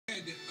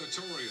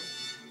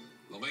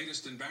The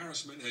latest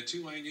embarrassment at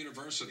Tulane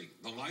University.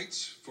 The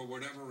lights, for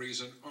whatever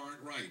reason,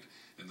 aren't right,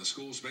 and the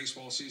school's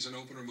baseball season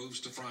opener moves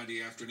to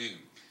Friday afternoon.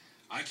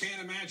 I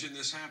can't imagine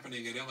this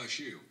happening at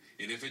LSU,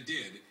 and if it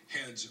did,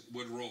 heads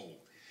would roll.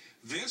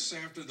 This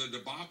after the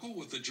debacle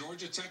with the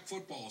Georgia Tech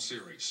football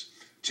series.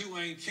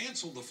 Tulane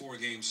canceled the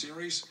 4-game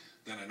series,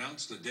 then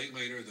announced a day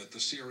later that the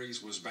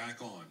series was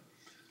back on.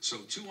 So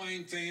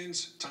Tulane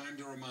fans, time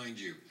to remind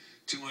you,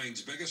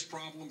 Tulane's biggest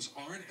problems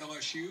aren't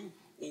LSU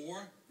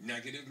or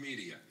negative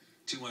media.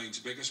 Tulane's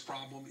biggest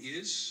problem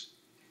is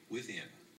within.